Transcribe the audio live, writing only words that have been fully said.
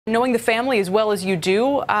Knowing the family as well as you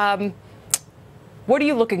do, what are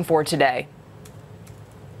you looking for today?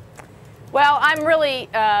 Well, I'm really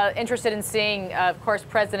interested in seeing, of course,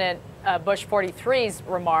 President Bush 43's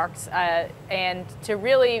remarks and to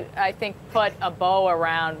really, I think, put a bow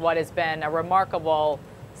around what has been a remarkable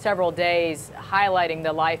several days highlighting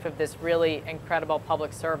the life of this really incredible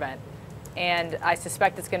public servant. And I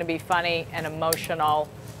suspect it's going to be funny and emotional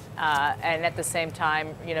and at the same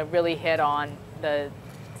time, you know, really hit on the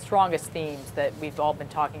strongest themes that we've all been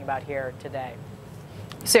talking about here today.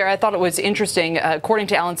 Sarah, I thought it was interesting. According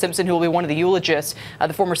to Alan Simpson, who will be one of the eulogists,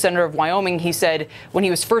 the former senator of Wyoming, he said when he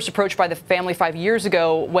was first approached by the family 5 years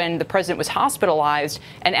ago when the president was hospitalized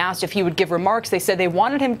and asked if he would give remarks, they said they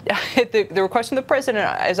wanted him, the request from the president,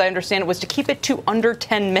 as I understand it, was to keep it to under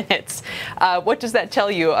 10 minutes. What does that tell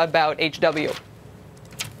you about HW?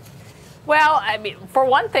 Well, I mean, for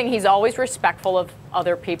one thing, he's always respectful of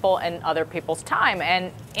other people and other people's time.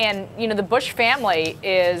 And you know, the Bush family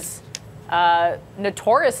is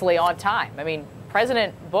notoriously on time. I mean,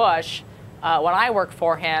 President Bush, when I worked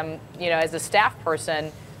for him, you know, as a staff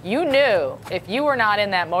person, you knew if you were not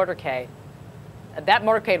in that motorcade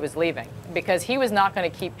was leaving, because he was not going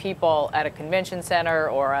to keep people at a convention center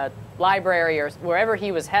or a library or wherever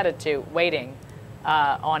he was headed to waiting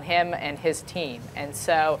on him and his team. And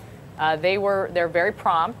so they're very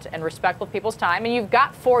prompt and respectful of people's time. And you've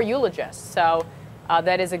got 4 eulogists, so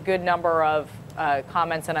that is a good number of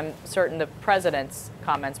comments, and I'm certain the president's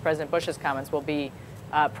comments, President Bush's comments, will be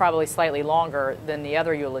probably slightly longer than the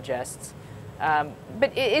other eulogists.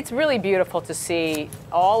 But it's really beautiful to see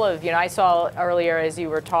all of, you know, I saw earlier as you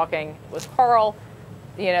were talking with Carl,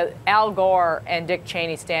 you know, Al Gore and Dick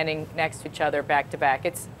Cheney standing next to each other back to back.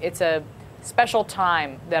 It's a special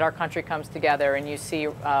time that our country comes together, and you see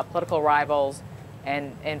political rivals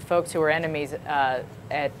and folks who are enemies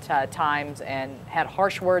at times and had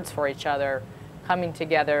harsh words for each other coming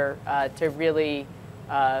together to really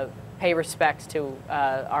pay respects to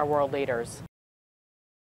our world leaders.